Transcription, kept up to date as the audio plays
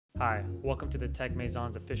Hi, welcome to the Tech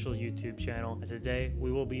Maison's official YouTube channel, and today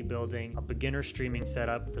we will be building a beginner streaming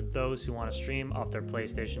setup for those who want to stream off their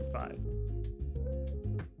PlayStation 5.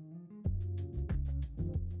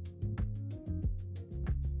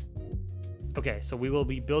 Okay, so we will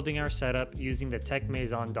be building our setup using the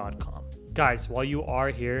techmaison.com. Guys, while you are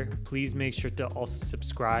here, please make sure to also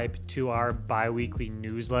subscribe to our bi-weekly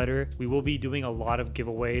newsletter. We will be doing a lot of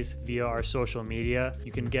giveaways via our social media.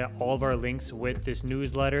 You can get all of our links with this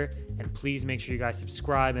newsletter, and please make sure you guys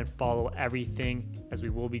subscribe and follow everything, as we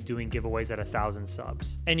will be doing giveaways at 1,000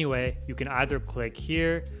 subs. Anyway, you can either click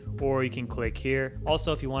here or you can click here.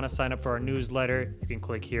 Also, if you want to sign up for our newsletter, you can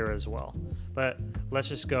click here as well. But let's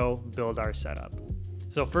just go build our setup.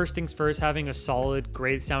 So first things first, having a solid,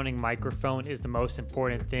 great sounding microphone is the most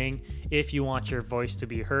important thing if you want your voice to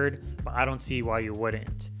be heard, but I don't see why you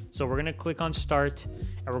wouldn't. So we're gonna click on start,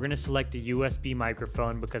 and we're gonna select a USB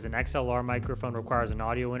microphone because an XLR microphone requires an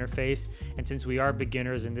audio interface, and since we are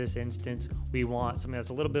beginners in this instance, we want something that's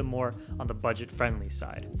a little bit more on the budget friendly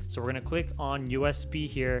side. So we're gonna click on USB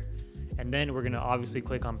here, and then we're gonna obviously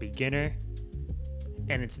click on beginner,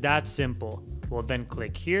 and it's that simple. We'll then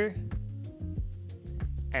click here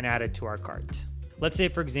and add it to our cart. Let's say,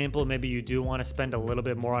 for example, maybe you do want to spend a little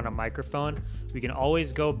bit more on a microphone. We can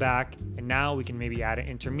always go back, and now we can maybe add an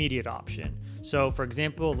intermediate option. So for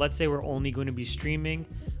example, let's say we're only going to be streaming.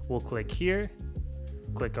 We'll click here,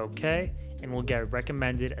 click OK, and we'll get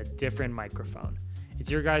recommended a different microphone. It's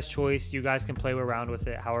your guys' choice. You guys can play around with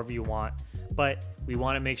it however you want, but we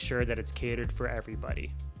want to make sure that it's catered for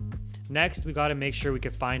everybody. Next, we got to make sure we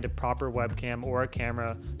can find a proper webcam or a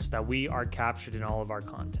camera so that we are captured in all of our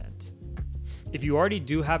content. If you already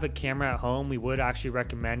do have a camera at home, we would actually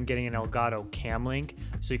recommend getting an Elgato Cam Link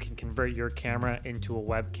so you can convert your camera into a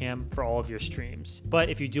webcam for all of your streams. But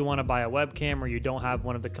if you do want to buy a webcam or you don't have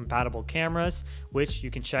one of the compatible cameras, which you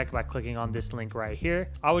can check by clicking on this link right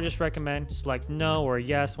here, I would just recommend select no or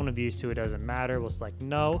yes, one of these two, it doesn't matter. We'll select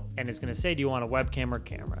no, and it's going to say, do you want a webcam or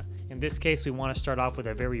camera? In this case, we want to start off with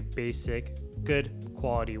a very basic, good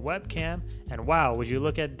quality webcam, and wow, would you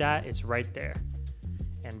look at that, it's right there.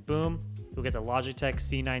 And boom, you'll get the Logitech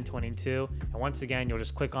C922, and once again, you'll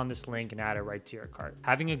just click on this link and add it right to your cart.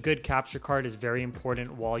 Having a good capture card is very important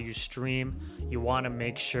while you stream. You want to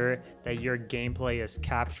make sure that your gameplay is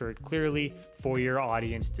captured clearly for your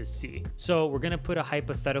audience to see. So we're going to put a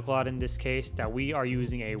hypothetical out in this case that we are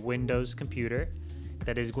using a Windows computer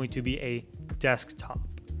that is going to be a desktop.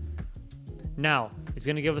 Now, it's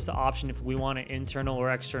going to give us the option if we want an internal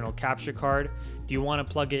or external capture card. Do you want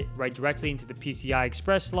to plug it right directly into the PCI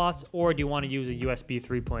Express slots, or do you want to use a USB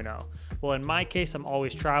 3.0? Well, in my case, I'm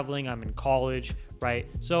always traveling, I'm in college, right?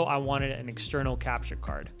 So I wanted an external capture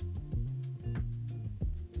card.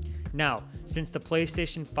 Now, since the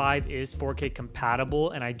PlayStation 5 is 4K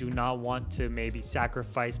compatible and I do not want to maybe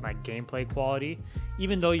sacrifice my gameplay quality,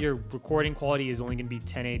 even though your recording quality is only going to be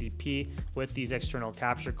 1080p with these external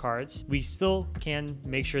capture cards, we still can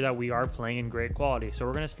make sure that we are playing in great quality. So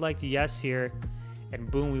we're going to select yes here, and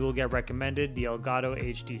boom, we will get recommended the Elgato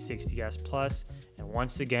HD60S Plus, and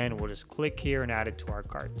once again, we'll just click here and add it to our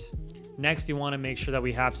cart. Next, you want to make sure that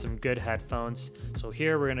we have some good headphones. So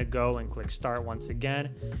here we're going to go and click start once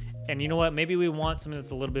again. And you know what? Maybe we want something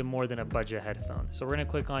that's a little bit more than a budget headphone. So we're going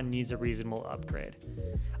to click on needs a reasonable upgrade.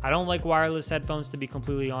 I don't like wireless headphones, to be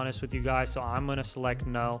completely honest with you guys. So I'm going to select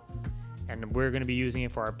no. And we're going to be using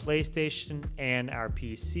it for our PlayStation and our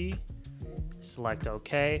PC. Select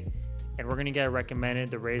OK. And we're going to get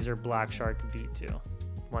recommended the Razer Black Shark V2.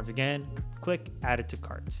 Once again, click add it to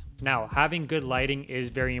cart. Now, having good lighting is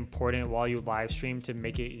very important while you live stream to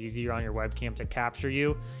make it easier on your webcam to capture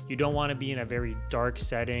you. You don't want to be in a very dark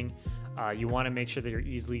setting. You want to make sure that you're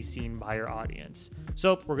easily seen by your audience.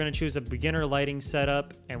 So we're going to choose a beginner lighting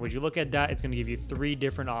setup, and would you look at that, it's going to give you 3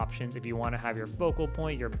 different options if you want to have your focal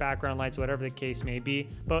point, your background lights, whatever the case may be.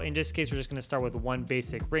 But in this case, we're just going to start with one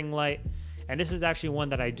basic ring light, and this is actually one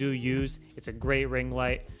that I do use. It's a great ring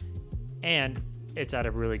light, and it's at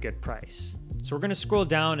a really good price. So we're going to scroll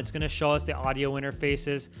down. It's going to show us the audio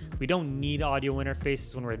interfaces. We don't need audio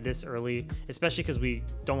interfaces when we're this early, especially because we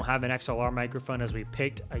don't have an XLR microphone, as we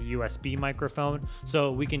picked a USB microphone.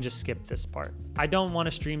 So we can just skip this part. I don't want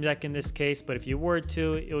a Stream Deck in this case, but if you were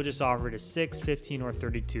to, it will just offer it a 6, 15, or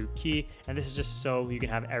 32 key. And this is just so you can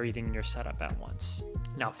have everything in your setup at once.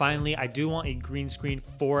 Now, finally, I do want a green screen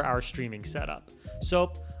for our streaming setup.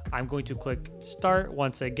 So I'm going to click start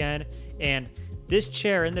once again, and this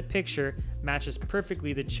chair in the picture matches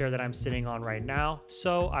perfectly the chair that I'm sitting on right now.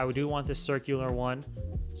 So I do want this circular one.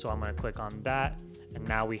 So I'm going to click on that, and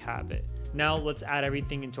now we have it. Now let's add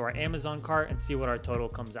everything into our Amazon cart and see what our total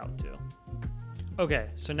comes out to. Okay,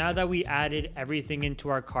 so now that we added everything into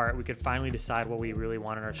our cart, we could finally decide what we really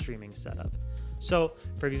want in our streaming setup. So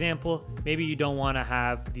for example, maybe you don't want to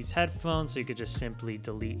have these headphones, so you could just simply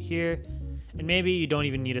delete here. And maybe you don't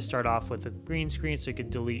even need to start off with a green screen, so you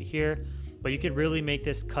could delete here. But you could really make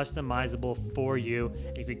this customizable for you.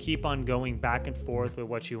 You could keep on going back and forth with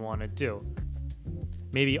what you want to do.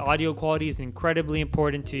 Maybe audio quality is incredibly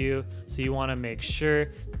important to you, so you want to make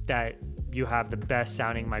sure that you have the best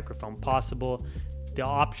sounding microphone possible. The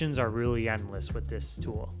options are really endless with this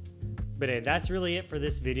tool. But hey, that's really it for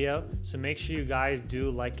this video. So make sure you guys do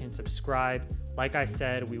like and subscribe. Like I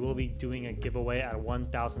said, we will be doing a giveaway at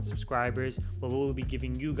 1,000 subscribers, where we will be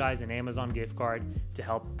giving you guys an Amazon gift card to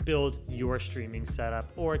help build your streaming setup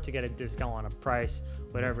or to get a discount on a price,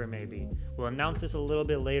 whatever it may be. We'll announce this a little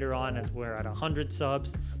bit later on as we're at 100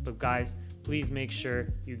 subs. But guys, please make sure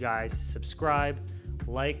you guys subscribe,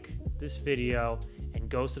 like this video, and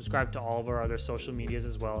go subscribe to all of our other social medias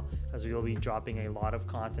as well, as we will be dropping a lot of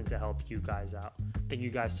content to help you guys out. Thank you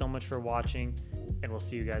guys so much for watching, and we'll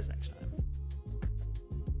see you guys next time.